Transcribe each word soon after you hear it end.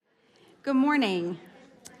Good morning.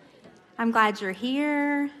 I'm glad you're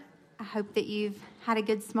here. I hope that you've had a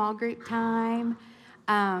good small group time.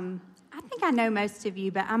 I think I know most of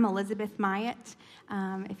you, but I'm Elizabeth Myatt.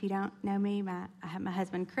 If you don't know me, I have my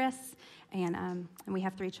husband, Chris, and we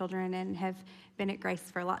have 3 children and have been at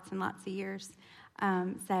Grace for lots and lots of years.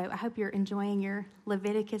 So I hope you're enjoying your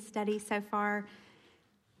Leviticus study so far.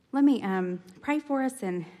 Let me pray for us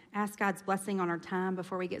and ask God's blessing on our time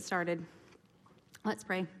before we get started. Let's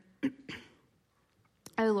pray.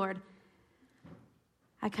 Oh, Lord,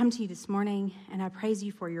 I come to you this morning and I praise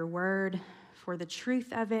you for your word, for the truth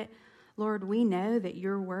of it. Lord, we know that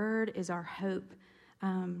your word is our hope,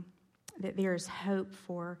 that there is hope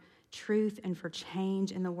for truth and for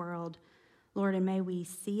change in the world. Lord, and may we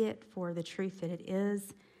see it for the truth that it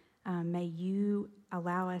is. May you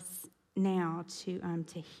allow us now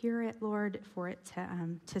to hear it, Lord, for it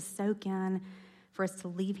to soak in, for us to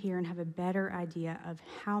leave here and have a better idea of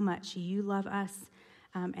how much you love us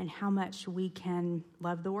and how much we can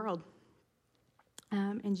love the world.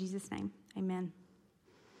 In Jesus' name, amen.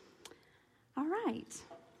 All right.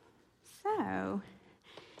 So,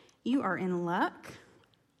 you are in luck.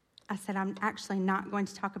 I said I'm actually not going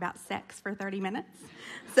to talk about sex for 30 minutes.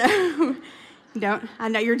 So, I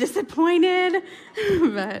know you're disappointed,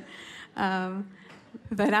 but I'm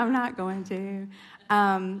not going to.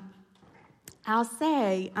 I'll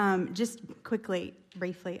say just quickly,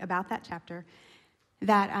 briefly about that chapter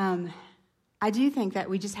that I do think that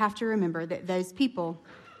we just have to remember that those people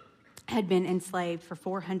had been enslaved for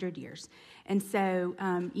 400 years. And so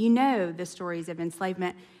you know the stories of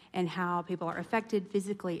enslavement and how people are affected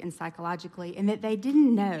physically and psychologically, and that they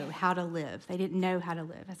didn't know how to live. They didn't know how to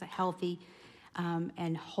live as a healthy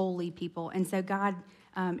and holy people. And so God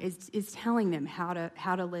is telling them how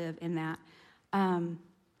to live in that.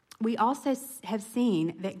 We also have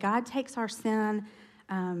seen that God takes our sin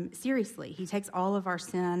seriously. He takes all of our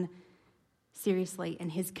sin seriously,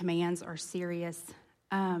 and his commands are serious.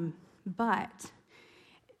 But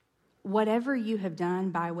whatever you have done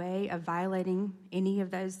by way of violating any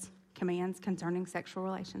of those commands concerning sexual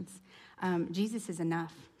relations, Jesus is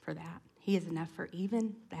enough for that. He is enough for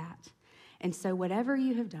even that. And so whatever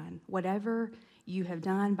you have done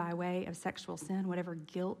by way of sexual sin, whatever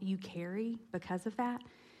guilt you carry because of that,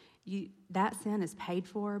 that sin is paid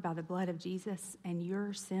for by the blood of Jesus, and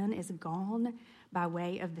your sin is gone by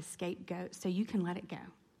way of the scapegoat. So you can let it go.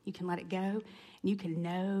 You can let it go, and you can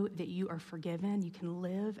know that you are forgiven. You can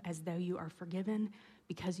live as though you are forgiven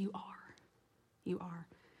because you are. You are.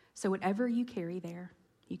 So whatever you carry there,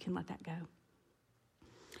 you can let that go.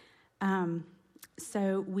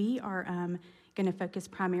 So we are going to focus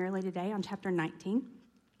primarily today on chapter 19.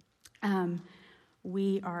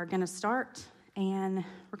 We are going to start, and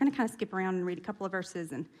we're going to kind of skip around and read a couple of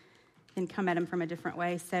verses and then come at them from a different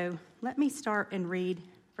way. So let me start and read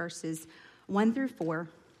verses 1 through 4,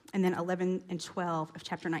 and then 11 and 12 of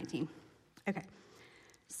chapter 19. Okay,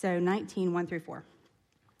 so 19, 1 through 4.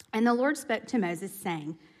 And the Lord spoke to Moses,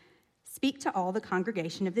 saying, "Speak to all the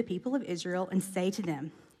congregation of the people of Israel and say to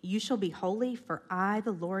them, 'You shall be holy, for I,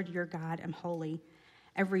 the Lord your God, am holy.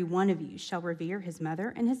 Every one of you shall revere his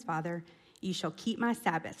mother and his father. You shall keep my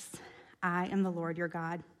Sabbaths. I am the Lord your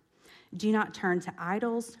God. Do not turn to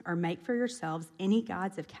idols or make for yourselves any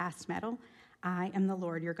gods of cast metal. I am the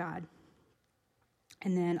Lord your God.'"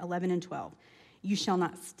 And then 11 and 12. "You shall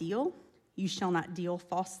not steal. You shall not deal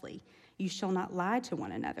falsely. You shall not lie to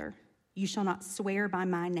one another. You shall not swear by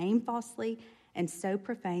my name falsely and so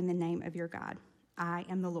profane the name of your God. I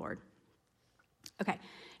am the Lord." Okay,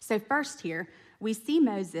 so first here, we see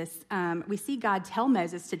God tell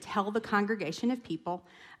Moses to tell the congregation of people,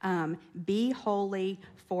 "Be holy,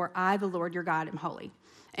 for I, the Lord your God, am holy."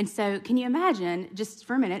 And so can you imagine, just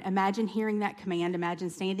for a minute, imagine hearing that command. Imagine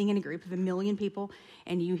standing in a group of 1 million people,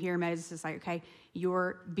 and you hear Moses is like, "Okay,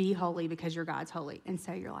 be holy because your God's holy." And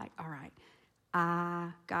so you're like, all right,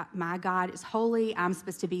 my God is holy. I'm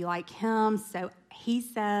supposed to be like him. So he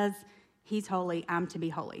says he's holy. I'm to be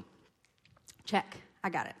holy. Check. I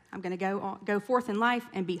got it. I'm going to go forth in life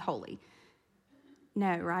and be holy.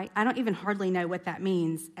 No, right? I don't even hardly know what that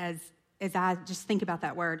means as I just think about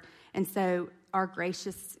that word. And so our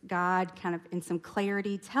gracious God, kind of in some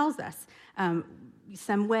clarity, tells us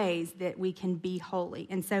some ways that we can be holy.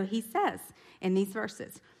 And so he says in these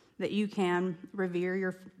verses that you can revere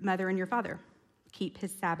your mother and your father, keep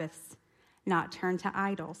his Sabbaths, not turn to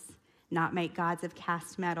idols, not make gods of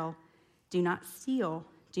cast metal, do not steal,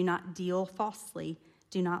 do not deal falsely,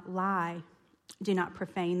 do not lie, do not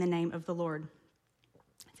profane the name of the Lord.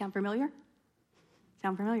 Sound familiar?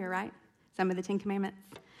 Sound familiar, right? Some of the 10 Commandments.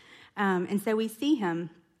 And so we see him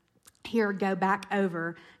here go back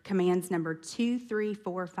over commands number 2, 3,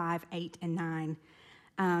 4, 5, 8, and 9.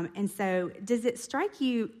 And so does it strike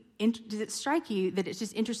you that it's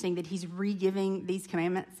just interesting that he's re-giving these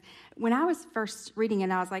commandments? When I was first reading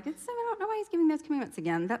it, I was like, I don't know why he's giving those commandments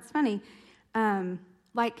again. That's funny.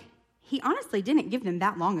 He honestly didn't give them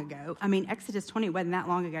that long ago. I mean, Exodus 20 wasn't that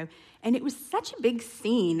long ago. And it was such a big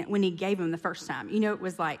scene when he gave them the first time. You know, it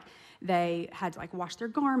was like they had to wash their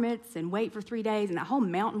garments and wait for 3 days, and that whole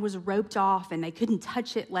mountain was roped off, and they couldn't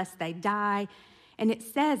touch it lest they die. And it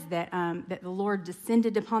says that that the Lord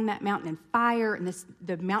descended upon that mountain in fire, and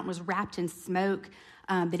the mountain was wrapped in smoke,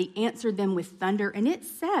 that he answered them with thunder. And it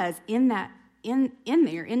says in there,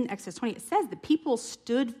 in Exodus 20, it says the people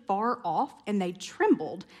stood far off, and they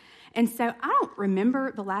trembled. And so I don't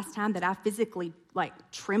remember the last time that I physically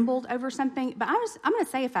trembled over something, but I'm going to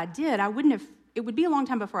say if I did, it would be a long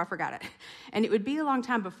time before I forgot it. And it would be a long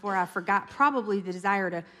time before I forgot probably the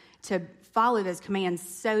desire to follow those commands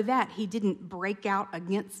so that he didn't break out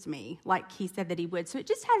against me like he said that he would. So it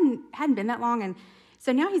just hadn't been that long. And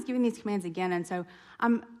so now he's giving these commands again. And so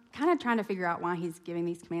I'm kind of trying to figure out why he's giving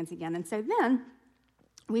these commands again. And so then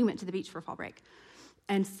we went to the beach for fall break.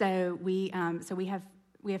 And so we went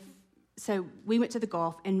to the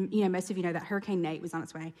Gulf, and most of you know that Hurricane Nate was on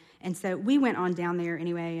its way, and so we went on down there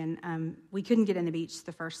anyway, and we couldn't get in the beach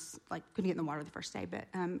couldn't get in the water the first day, but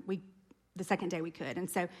the second day we could, and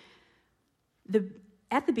so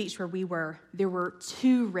at the beach where we were, there were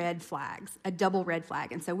 2 red flags, a double red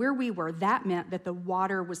flag, and so where we were, that meant that the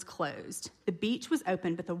water was closed. The beach was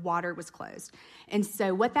open, but the water was closed, and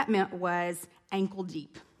so what that meant was ankle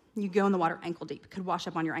deep. You go in the water ankle deep, could wash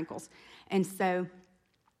up on your ankles, and so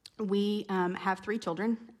we have 3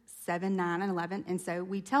 children, 7, 9, and 11, and so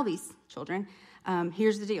we tell these children,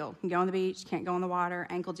 here's the deal. You can go on the beach, can't go in the water,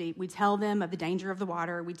 ankle deep. We tell them of the danger of the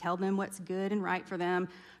water. We tell them what's good and right for them.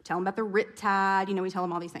 Tell them about the rip tide. We tell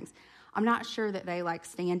them all these things. I'm not sure that they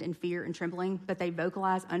stand in fear and trembling, but they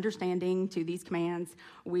vocalize understanding to these commands.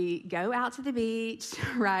 We go out to the beach,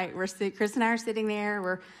 right? Chris and I are sitting there.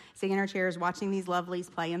 We're sitting in our chairs watching these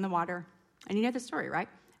lovelies play in the water. And you know the story, right?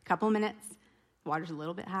 A couple of minutes. The water's a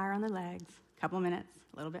little bit higher on the legs, a couple of minutes,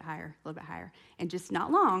 a little bit higher, and just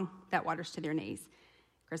not long, that water's to their knees.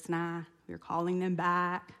 Chris and I, we were calling them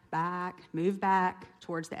back, move back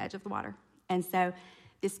towards the edge of the water. And so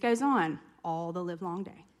this goes on all the livelong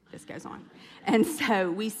day. This goes on. And so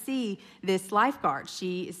we see this lifeguard.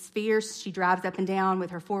 She is fierce. She drives up and down with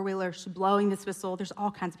her four-wheeler. She's blowing this whistle. There's all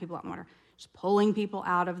kinds of people out in the water. She's pulling people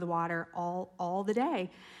out of the water all the day.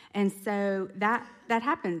 And so that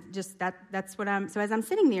happened. That's what so as I'm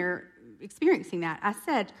sitting there experiencing that, I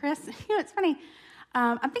said, Chris, it's funny.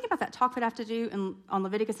 I'm thinking about that talk that I have to do on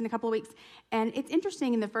Leviticus in a couple of weeks. And it's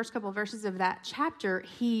interesting, in the first couple of verses of that chapter,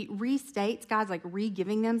 he restates, God's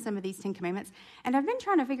re-giving them some of these 10 commandments. And I've been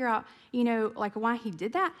trying to figure out, why he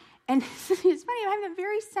did that. And it's funny, I have the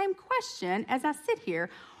very same question as I sit here.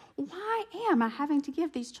 Why am I having to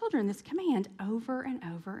give these children this command over and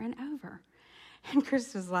over and over? And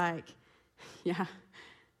Chris was like, yeah,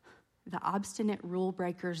 the obstinate rule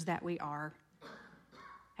breakers that we are.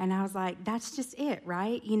 And I was like, that's just it,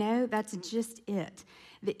 right? That's just it.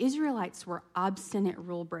 The Israelites were obstinate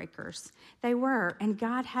rule breakers. They were, and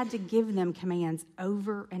God had to give them commands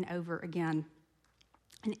over and over again.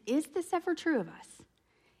 And is this ever true of us?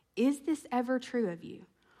 Is this ever true of you?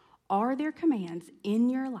 Are there commands in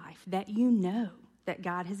your life that you know that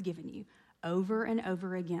God has given you over and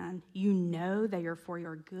over again? You know they are for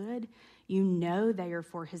your good. You know they are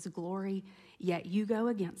for his glory, yet you go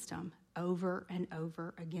against them over and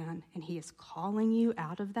over again. And he is calling you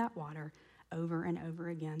out of that water over and over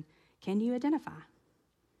again. Can you identify?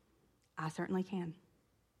 I certainly can.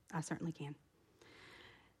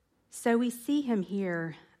 So we see him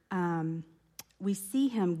here. We see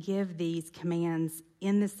him give these commands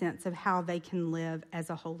in the sense of how they can live as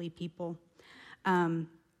a holy people.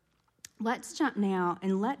 Let's jump now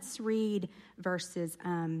and let's read verses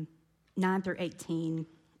 9 through 18.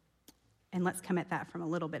 And let's come at that from a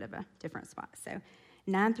little bit of a different spot. So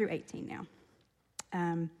 9 through 18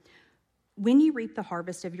 now. When you reap the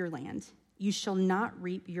harvest of your land, you shall not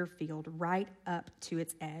reap your field right up to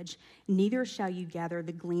its edge, neither shall you gather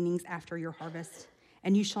the gleanings after your harvest.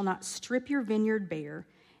 And you shall not strip your vineyard bare,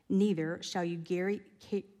 neither shall you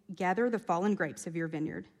gather the fallen grapes of your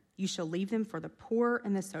vineyard. You shall leave them for the poor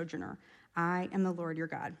and the sojourner. I am the Lord your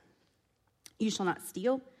God. You shall not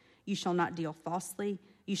steal. You shall not deal falsely.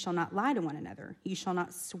 You shall not lie to one another. You shall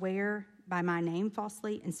not swear by my name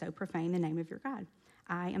falsely and so profane the name of your God.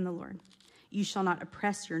 I am the Lord. You shall not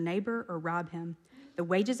oppress your neighbor or rob him. The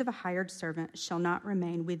wages of a hired servant shall not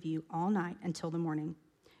remain with you all night until the morning.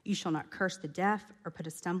 You shall not curse the deaf or put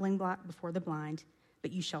a stumbling block before the blind,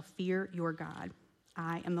 but you shall fear your God.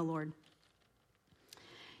 I am the Lord.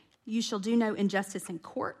 You shall do no injustice in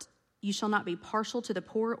court. You shall not be partial to the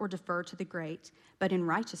poor or defer to the great, but in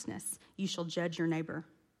righteousness you shall judge your neighbor.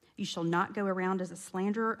 You shall not go around as a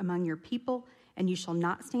slanderer among your people, and you shall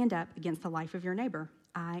not stand up against the life of your neighbor.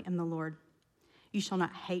 I am the Lord. You shall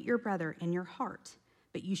not hate your brother in your heart,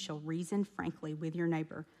 but you shall reason frankly with your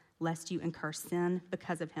neighbor, lest you incur sin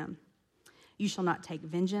because of him. You shall not take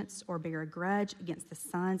vengeance or bear a grudge against the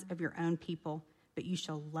sons of your own people, but you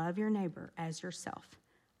shall love your neighbor as yourself.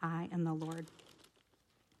 I am the Lord.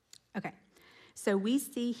 Okay, so we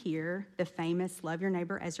see here the famous love your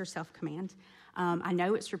neighbor as yourself command. I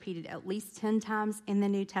know it's repeated at least 10 times in the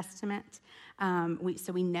New Testament,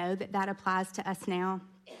 so we know that applies to us now.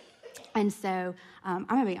 And so I'm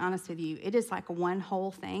going to be honest with you. It is like one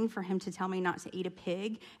whole thing for him to tell me not to eat a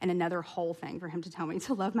pig and another whole thing for him to tell me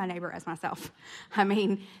to love my neighbor as myself. I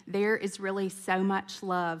mean, there is really so much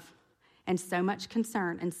love and so much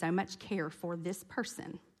concern and so much care for this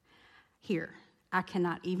person here. I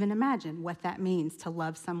cannot even imagine what that means to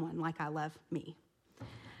love someone like I love me.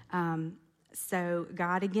 So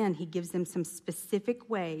God, again, he gives them some specific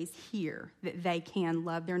ways here that they can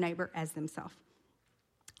love their neighbor as themselves.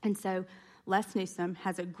 And so Les Newsom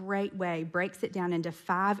has a great way, breaks it down into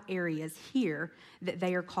 5 areas here that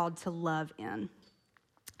they are called to love in.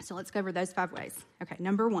 So let's go over those 5 ways. Okay,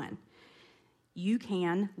 number 1, you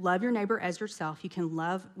can love your neighbor as yourself. You can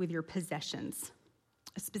love with your possessions.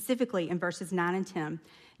 Specifically in verses 9 and 10,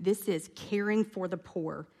 this is caring for the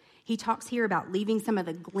poor. He talks here about leaving some of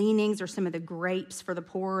the gleanings or some of the grapes for the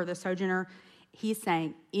poor or the sojourner. He's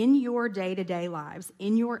saying, in your day-to-day lives,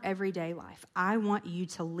 in your everyday life, I want you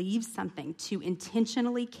to leave something to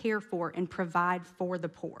intentionally care for and provide for the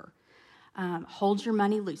poor. Hold your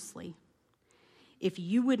money loosely. If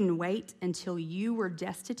you wouldn't wait until you were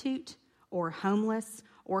destitute or homeless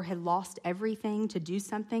or had lost everything to do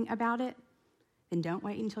something about it, then don't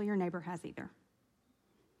wait until your neighbor has either.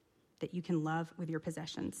 That you can love with your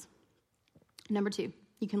possessions. Number 2,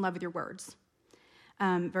 you can love with your words.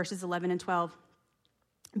 Verses 11 and 12,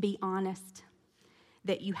 be honest,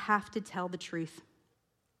 that you have to tell the truth.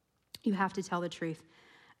 You have to tell the truth.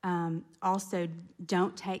 Also,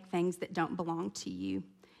 don't take things that don't belong to you,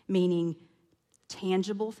 meaning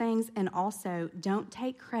tangible things, and also don't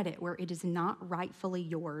take credit where it is not rightfully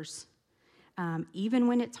yours, even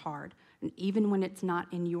when it's hard, and even when it's not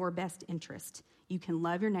in your best interest. You can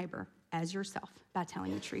love your neighbor as yourself by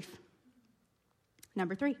telling the truth.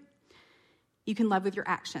 Number 3, you can love with your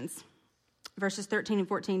actions. Verses 13 and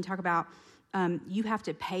 14 talk about you have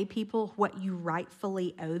to pay people what you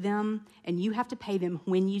rightfully owe them, and you have to pay them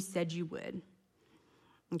when you said you would.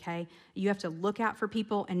 Okay? You have to look out for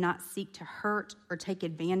people and not seek to hurt or take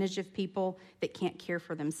advantage of people that can't care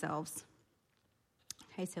for themselves.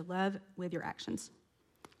 Okay, so love with your actions.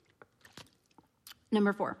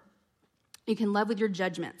 Number 4, you can love with your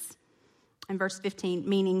judgments. In verse 15,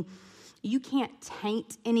 meaning you can't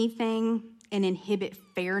taint anything and inhibit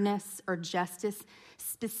fairness or justice,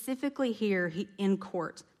 specifically here in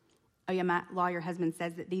court. Oh yeah, my lawyer husband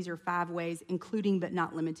says that these are 5 ways, including but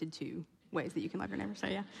not limited to ways that you can love your neighbor. So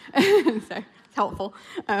yeah, so it's helpful.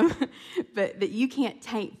 But that you can't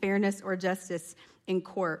taint fairness or justice in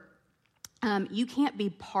court. You can't be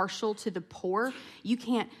partial to the poor. You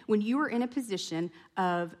can't, when you are in a position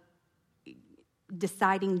of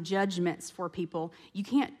deciding judgments for people, you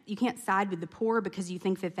can't side with the poor because you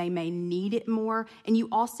think that they may need it more, and you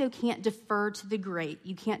also can't defer to the great.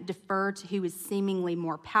 You can't defer to who is seemingly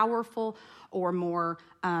more powerful or more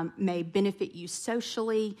may benefit you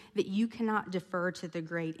socially. That you cannot defer to the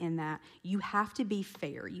great in that. You have to be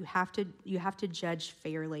fair. You have to judge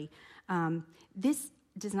fairly. This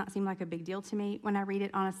does not seem like a big deal to me when I read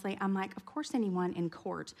it, honestly. I'm like, of course anyone in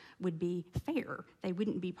court would be fair. They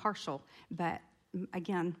wouldn't be partial. But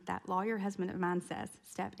again, that lawyer husband of mine says,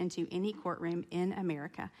 step into any courtroom in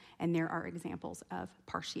America, and there are examples of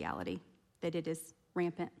partiality, that it is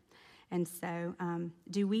rampant. And so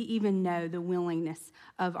do we even know the willingness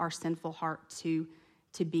of our sinful heart to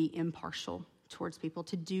be impartial towards people,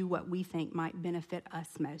 to do what we think might benefit us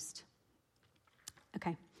most?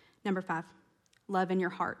 Okay, number 5. Love in your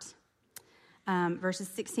heart. Verses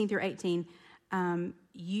 16 through 18,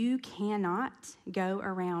 you cannot go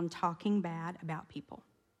around talking bad about people.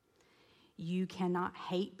 You cannot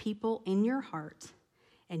hate people in your heart,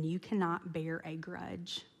 and you cannot bear a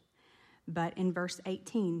grudge. But in verse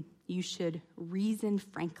 18, you should reason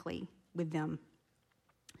frankly with them.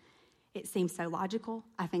 It seems so logical.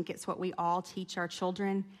 I think it's what we all teach our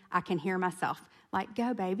children. I can hear myself, like,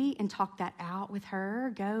 go, baby, and talk that out with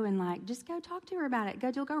her. Go and, like, just go talk to her about it.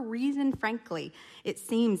 Go reason frankly. It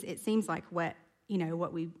seems like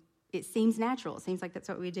it seems natural. It seems like that's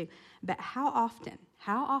what we do. But how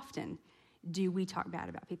often do we talk bad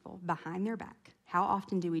about people behind their back? How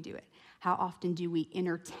often do we do it? How often do we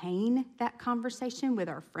entertain that conversation with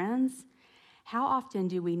our friends? How often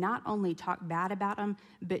do we not only talk bad about them,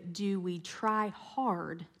 but do we try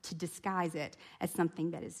hard to disguise it as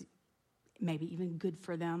something that is maybe even good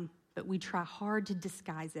for them, but we try hard to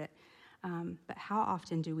disguise it? But how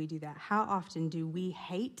often do we do that? How often do we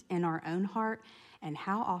hate in our own heart, and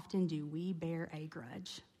how often do we bear a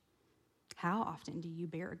grudge? How often do you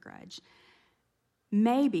bear a grudge?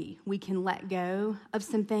 Maybe we can let go of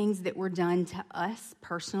some things that were done to us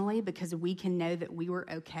personally because we can know that we were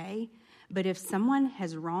okay. But if someone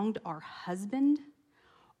has wronged our husband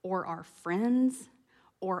or our friends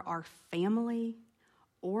or our family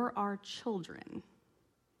or our children,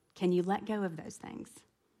 can you let go of those things?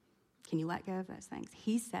 Can you let go of those things?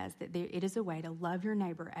 He says that it is a way to love your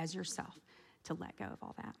neighbor as yourself, to let go of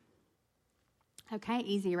all that. Okay,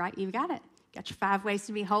 easy, right? You've got it. Got your 5 ways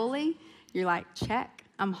to be holy. You're like, check,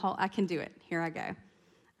 I'm whole. I can do it. Here I go.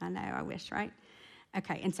 I know, I wish, right?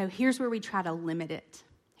 Okay, and so here's where we try to limit it.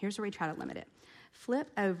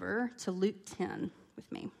 Flip over to Luke 10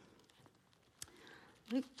 with me.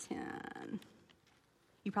 Luke 10.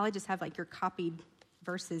 You probably just have like your copied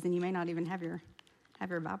verses, and you may not even have your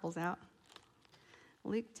Bibles out.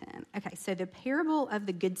 Luke 10. Okay, so the parable of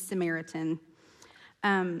the Good Samaritan.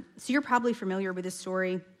 So you're probably familiar with this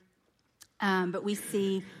story, but we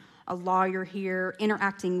see a lawyer here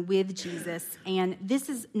interacting with Jesus, and this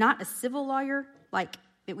is not a civil lawyer like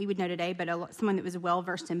that we would know today, but someone that was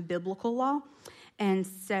well-versed in biblical law. And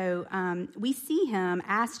so we see him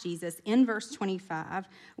ask Jesus in verse 25,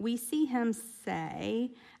 we see him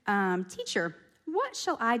say, "Teacher, what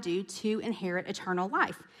shall I do to inherit eternal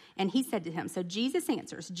life?" And he said to him, so Jesus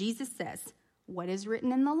answers, Jesus says, "What is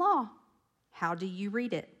written in the law? How do you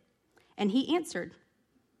read it?" And he answered,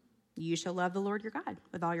 "You shall love the Lord your God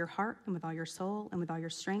with all your heart and with all your soul and with all your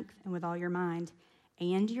strength and with all your mind,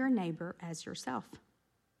 and your neighbor as yourself."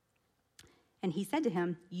 And he said to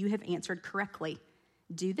him, "You have answered correctly.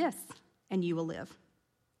 Do this, and you will live."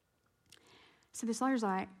 So this lawyer's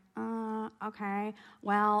like, okay,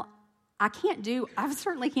 well, I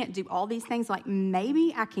certainly can't do all these things. Like,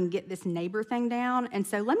 maybe I can get this neighbor thing down. And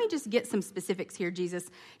so let me just get some specifics here, Jesus.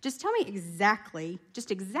 Just tell me exactly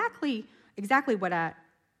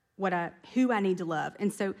who I need to love.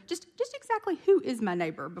 And so just exactly who is my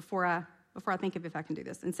neighbor before I think of if I can do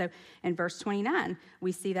this. And so in verse 29,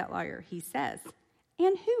 we see that lawyer. He says,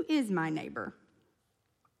 "And who is my neighbor?"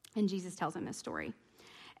 And Jesus tells him this story.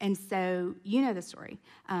 And so you know the story.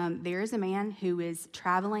 There is a man who is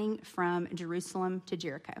traveling from Jerusalem to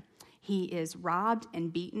Jericho. He is robbed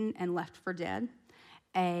and beaten and left for dead.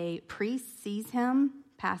 A priest sees him,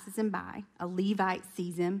 passes him by. A Levite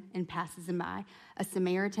sees him and passes him by. A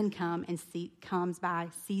Samaritan comes by,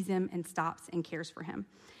 sees him, and stops and cares for him.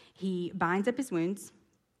 He binds up his wounds.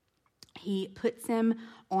 He puts him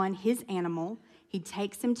on his animal. He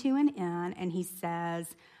takes him to an inn, and he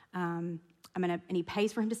says, and he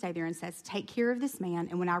pays for him to stay there and says, "Take care of this man,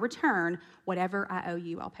 and when I return, whatever I owe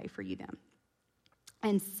you, I'll pay for you then."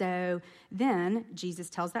 And so then Jesus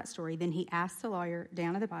tells that story. Then he asks the lawyer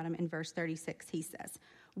down at the bottom in verse 36, he says,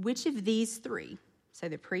 "Which of these 3, so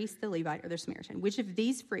the priest, the Levite, or the Samaritan, which of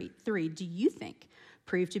these 3 do you think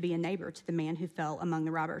proved to be a neighbor to the man who fell among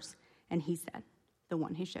the robbers?" And he said, "The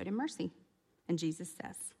one who showed him mercy." And Jesus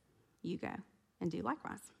says, "You go and do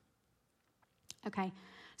likewise." Okay,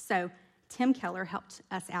 so Tim Keller helped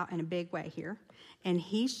us out in a big way here, and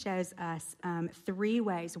he shows us 3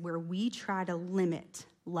 ways where we try to limit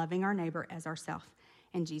loving our neighbor as ourselves,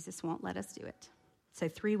 and Jesus won't let us do it. So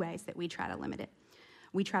 3 ways that we try to limit it.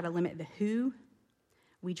 We try to limit the who,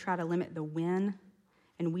 we try to limit the when,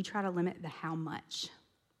 and we try to limit the how much.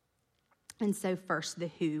 And so first, the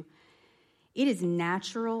who. It is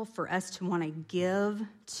natural for us to want to give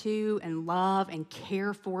to and love and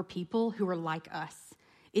care for people who are like us.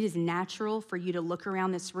 It is natural for you to look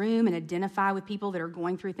around this room and identify with people that are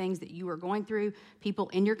going through things that you are going through, people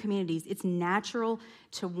in your communities. It's natural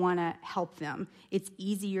to want to help them. It's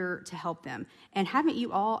easier to help them. And haven't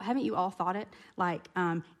you all thought it? Like,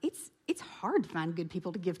 it's hard to find good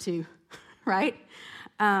people to give to, right?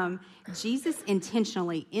 Jesus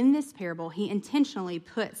intentionally, in this parable, he intentionally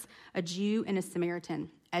puts a Jew and a Samaritan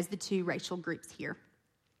as the 2 racial groups here.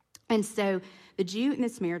 And so the Jew and the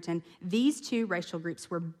Samaritan, these 2 racial groups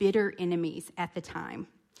were bitter enemies at the time.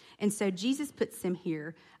 And so Jesus puts them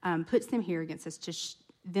here against us,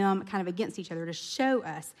 them kind of against each other, to show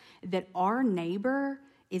us that our neighbor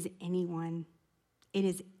is anyone. It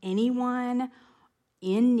is anyone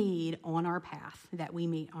in need on our path that we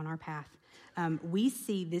meet on our path. We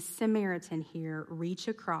see this Samaritan here reach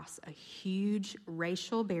across a huge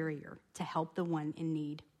racial barrier to help the one in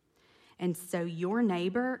need. And so your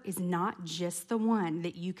neighbor is not just the one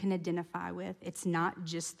that you can identify with. It's not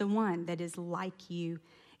just the one that is like you.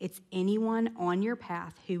 It's anyone on your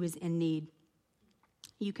path who is in need.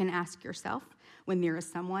 You can ask yourself when there is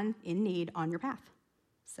someone in need on your path,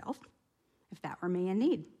 self, if that were me in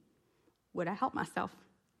need, would I help myself?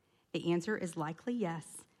 The answer is likely yes.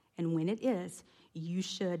 And when it is, you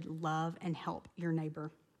should love and help your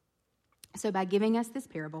neighbor. So by giving us this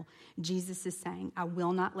parable, Jesus is saying, I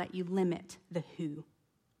will not let you limit the who.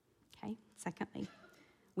 Okay? Secondly,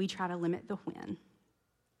 we try to limit the when.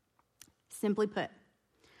 Simply put,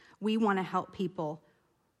 we want to help people.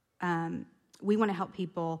 We want to help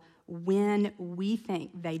people when we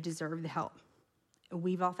think they deserve the help.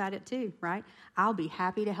 We've all thought it too, right? I'll be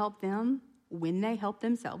happy to help them when they help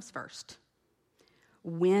themselves first,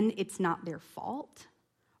 when it's not their fault,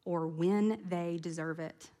 or when they deserve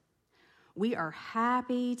it. We are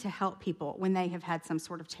happy to help people when they have had some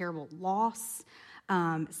sort of terrible loss,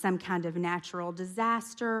 some kind of natural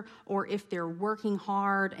disaster, or if they're working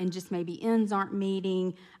hard and just maybe ends aren't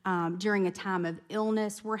meeting during a time of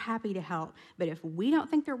illness. We're happy to help. But if we don't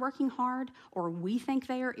think they're working hard, or we think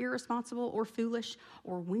they are irresponsible or foolish,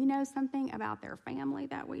 or we know something about their family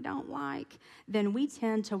that we don't like, then we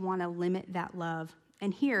tend to want to limit that love.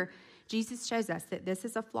 And here, Jesus shows us that this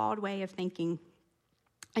is a flawed way of thinking.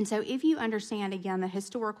 And so if you understand, again, the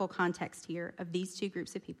historical context here of these two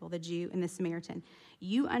groups of people, the Jew and the Samaritan,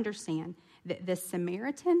 you understand that the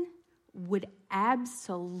Samaritan would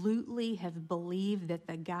absolutely have believed that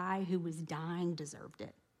the guy who was dying deserved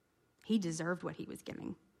it. He deserved what he was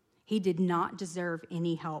getting. He did not deserve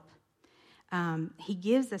any help. He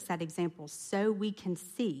gives us that example so we can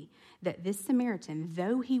see that this Samaritan,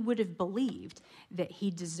 though he would have believed that he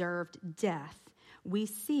deserved death, we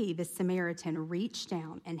see the Samaritan reach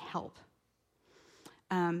down and help.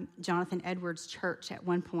 Jonathan Edwards' church at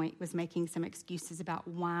one point was making some excuses about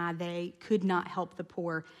why they could not help the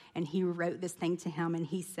poor, and he wrote this thing to him, and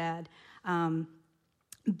he said,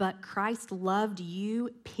 but Christ loved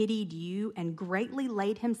you, pitied you, and greatly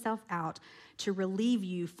laid himself out to relieve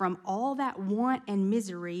you from all that want and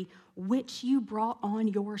misery which you brought on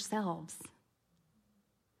yourselves.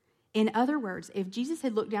 In other words, if Jesus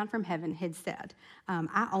had looked down from heaven, had said,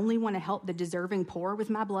 I only want to help the deserving poor with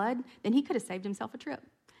my blood, then he could have saved himself a trip,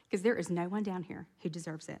 because there is no one down here who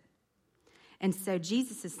deserves it. And so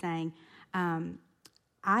Jesus is saying,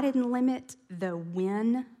 I didn't limit the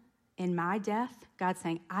when in my death. God's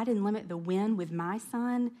saying, I didn't limit the when with my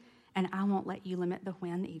son, and I won't let you limit the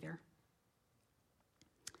when either.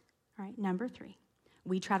 All right, number 3,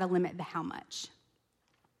 we try to limit the how much.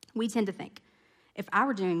 We tend to think, if I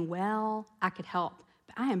were doing well, I could help,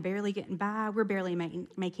 but I am barely getting by. We're barely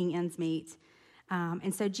making ends meet.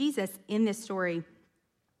 And so Jesus, in this story,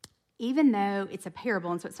 even though it's a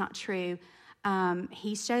parable and so it's not true,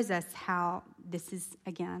 he shows us how this is,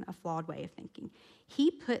 again, a flawed way of thinking.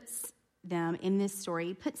 He puts them in this story,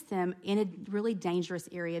 he puts them in a really dangerous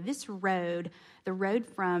area. This road, the road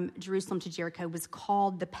from Jerusalem to Jericho, was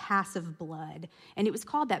called the Pass of Blood. And it was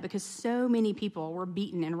called that because so many people were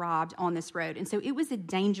beaten and robbed on this road. And so it was a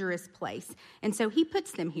dangerous place. And so he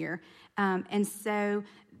puts them here. And so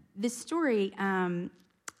this story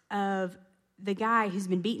of the guy who's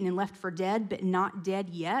been beaten and left for dead, but not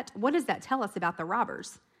dead yet, what does that tell us about the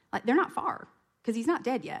robbers? Like, they're not far, because he's not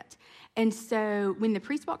dead yet. And so when the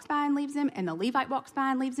priest walks by and leaves him, and the Levite walks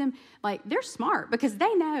by and leaves him, like, they're smart, because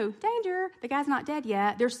they know, danger, the guy's not dead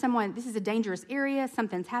yet. There's someone, this is a dangerous area,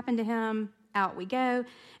 something's happened to him, out we go.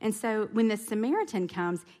 And so when the Samaritan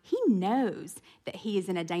comes, he knows that he is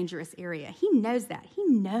in a dangerous area. He knows that. He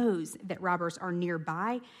knows that robbers are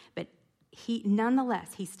nearby, but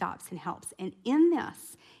nonetheless, he stops and helps. And in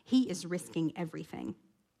this, he is risking everything.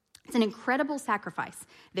 It's an incredible sacrifice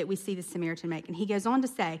that we see the Samaritan make. And he goes on to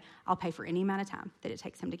say, I'll pay for any amount of time that it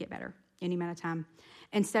takes him to get better, any amount of time.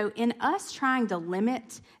 And so in us trying to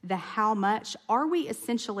limit the how much, are we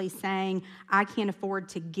essentially saying, I can't afford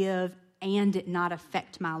to give and it not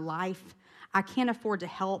affect my life? I can't afford to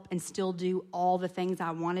help and still do all the things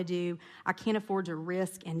I want to do. I can't afford to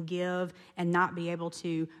risk and give and not be able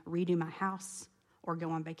to redo my house or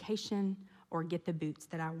go on vacation or get the boots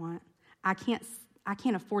that I want. I can't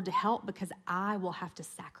afford to help because I will have to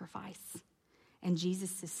sacrifice. And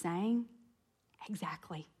Jesus is saying,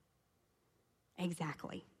 exactly.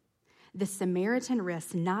 The Samaritan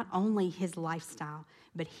risks not only his lifestyle,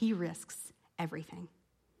 but he risks everything.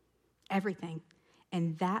 Everything.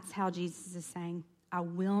 And that's how Jesus is saying, I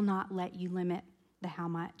will not let you limit the how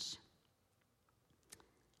much.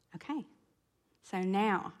 Okay. So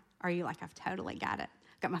now, are you like, I've totally got it.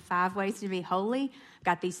 I've got my 5 ways to be holy. I've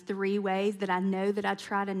got these 3 ways that I know that I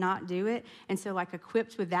try to not do it. And so like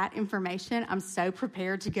equipped with that information, I'm so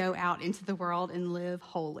prepared to go out into the world and live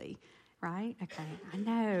holy, right? Okay, I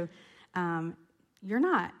know. You're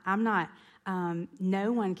not. I'm not.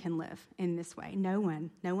 No one can live in this way. No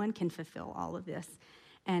one can fulfill all of this.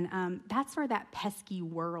 And that's where that pesky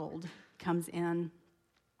world comes in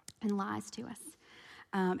and lies to us.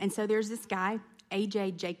 And so there's this guy,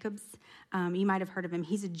 A.J. Jacobs. You might have heard of him.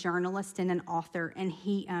 He's a journalist and an author, and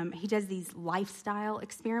he does these lifestyle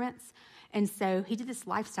experiments. And so he did this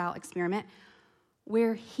lifestyle experiment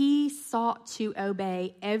where he sought to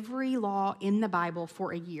obey every law in the Bible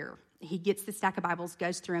for a year. He gets the stack of Bibles,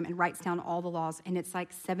 goes through them, and writes down all the laws, and it's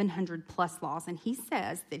like 700 plus laws. And he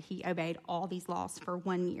says that he obeyed all these laws for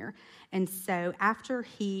 1 year. And so after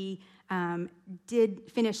he did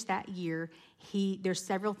finish that year, there's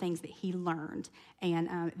several things that he learned.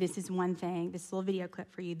 And this is one thing, this little video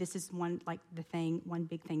clip for you. This is one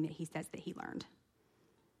big thing that he says that he learned.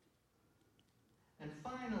 And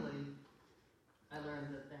finally, I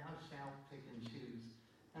learned that thou shalt pick and choose.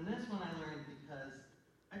 And this one I learned because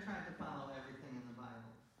I tried to follow everything in the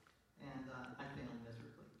Bible, and I failed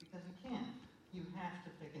miserably, because you can't. You have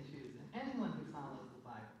to pick and choose, and anyone who follows the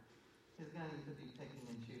Bible is going to be picking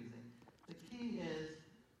and choosing. The key is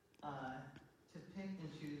to pick and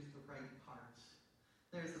choose the right parts.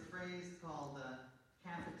 There's a phrase called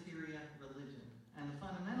cafeteria religion, and the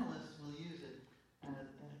fundamentalists will use it in a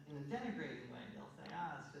denigrating way. They'll say,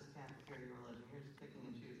 it's just cafeteria religion, here's picking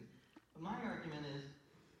and choosing. But my argument is,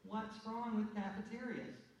 what's wrong with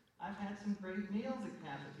cafeterias? I've had some great meals at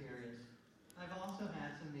cafeterias. I've also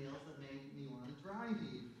had some meals that made me want to drive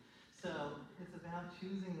you. So it's about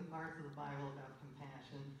choosing the parts of the Bible about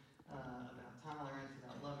compassion, about tolerance,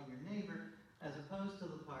 about loving your neighbor, as opposed to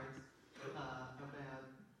the parts about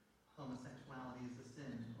homosexuality as a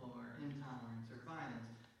sin, or intolerance, or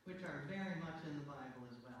violence, which are very much in the Bible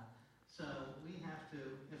as well. So we have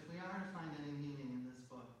to, if we are to find any meaning in this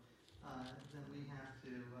book, then we have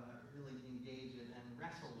to really engage it and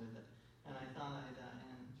wrestle with it. And I thought I'd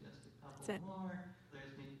end just a couple more.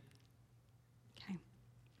 There's me.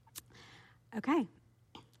 Okay.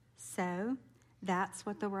 So that's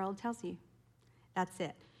what the world tells you. That's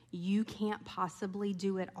it. You can't possibly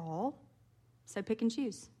do it all. So pick and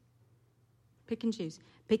choose. Pick and choose.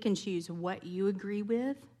 Pick and choose what you agree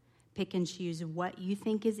with. Pick and choose what you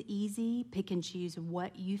think is easy. Pick and choose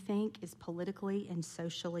what you think is politically and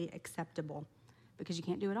socially acceptable, because you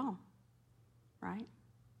can't do it all, right?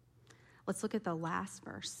 Let's look at the last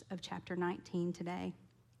verse of chapter 19 today.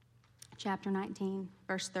 Chapter 19,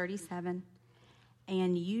 verse 37.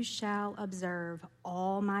 And you shall observe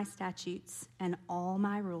all my statutes and all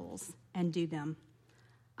my rules and do them.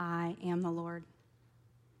 I am the Lord.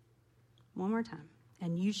 One more time.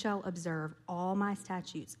 And you shall observe all my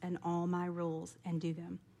statutes and all my rules and do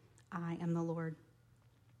them. I am the Lord.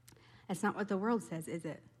 That's not what the world says, is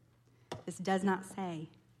it? This does not say,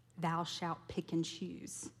 thou shalt pick and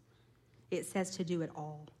choose. It says to do it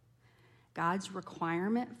all. God's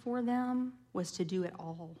requirement for them was to do it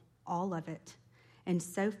all of it. And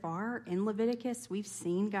so far in Leviticus, we've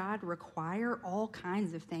seen God require all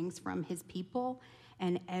kinds of things from his people.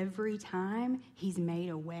 And every time, he's made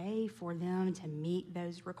a way for them to meet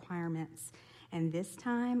those requirements. And this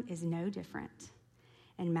time is no different.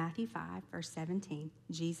 In Matthew 5, verse 17,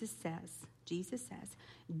 Jesus says,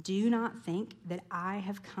 do not think that I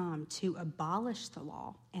have come to abolish the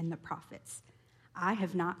law and the prophets. I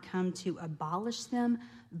have not come to abolish them,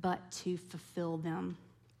 but to fulfill them.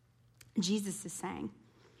 Jesus is saying,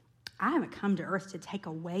 I haven't come to earth to take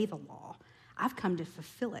away the law. I've come to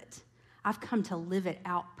fulfill it. I've come to live it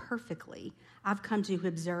out perfectly. I've come to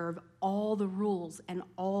observe all the rules and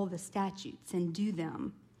all the statutes and do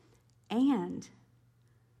them. And,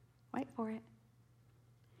 wait for it,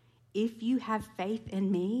 if you have faith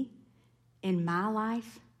in me, in my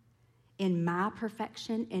life, in my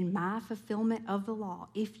perfection, in my fulfillment of the law,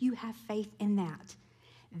 if you have faith in that,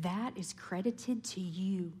 that is credited to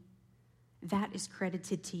you. That is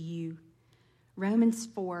credited to you. Romans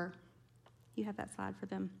 4, you have that slide for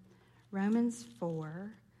them. Romans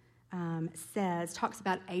 4 talks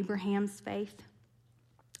about Abraham's faith.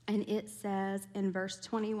 And it says in verse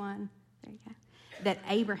 21, there you go, that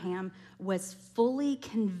Abraham was fully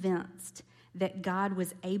convinced that God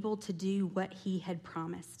was able to do what he had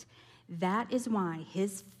promised. That is why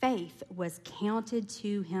his faith was counted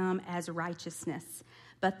to him as righteousness.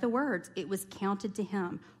 But the words, it was counted to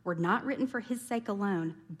him, were not written for his sake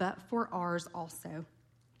alone, but for ours also.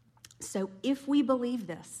 So if we believe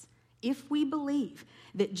this, if we believe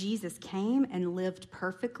that Jesus came and lived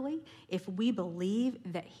perfectly, if we believe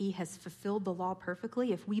that he has fulfilled the law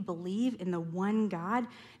perfectly, if we believe in the one God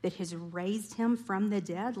that has raised him from the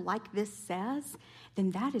dead, like this says,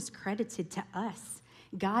 then that is credited to us.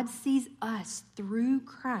 God sees us through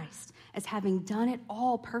Christ as having done it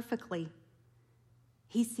all perfectly.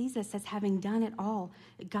 He sees us as having done it all.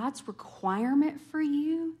 God's requirement for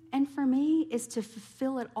you and for me is to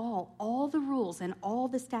fulfill it all the rules and all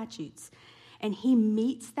the statutes. And he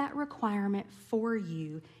meets that requirement for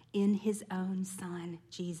you in his own Son,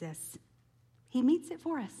 Jesus. He meets it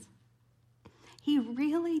for us. He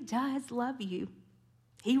really does love you.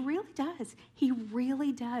 He really does. He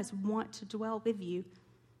really does want to dwell with you.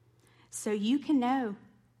 So you can know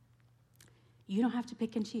you don't have to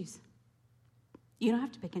pick and choose. You don't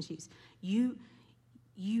have to pick and choose.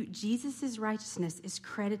 Jesus' righteousness is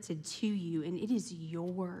credited to you, and it is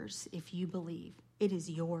yours if you believe. It is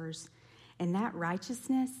yours. And that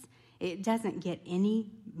righteousness, it doesn't get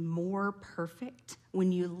any more perfect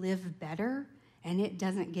when you live better, and it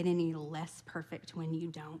doesn't get any less perfect when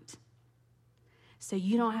you don't. So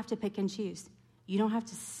you don't have to pick and choose. You don't have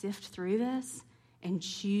to sift through this and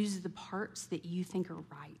choose the parts that you think are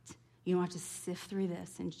right. You don't have to sift through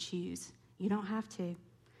this and choose. You don't have to.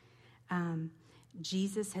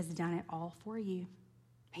 Jesus has done it all for you.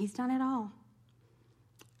 He's done it all.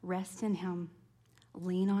 Rest in him.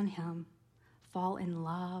 Lean on him. Fall in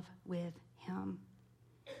love with him.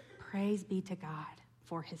 Praise be to God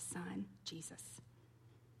for his Son, Jesus.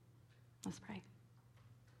 Let's pray.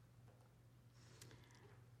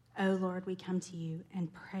 Oh, Lord, we come to you,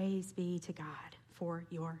 and praise be to God for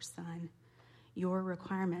your Son. Your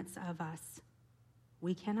requirements of us,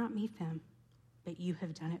 we cannot meet them, but you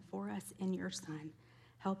have done it for us in your Son.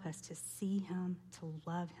 Help us to see him, to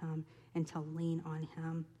love him, and to lean on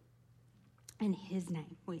him. In his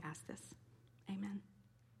name, we ask this. Amen.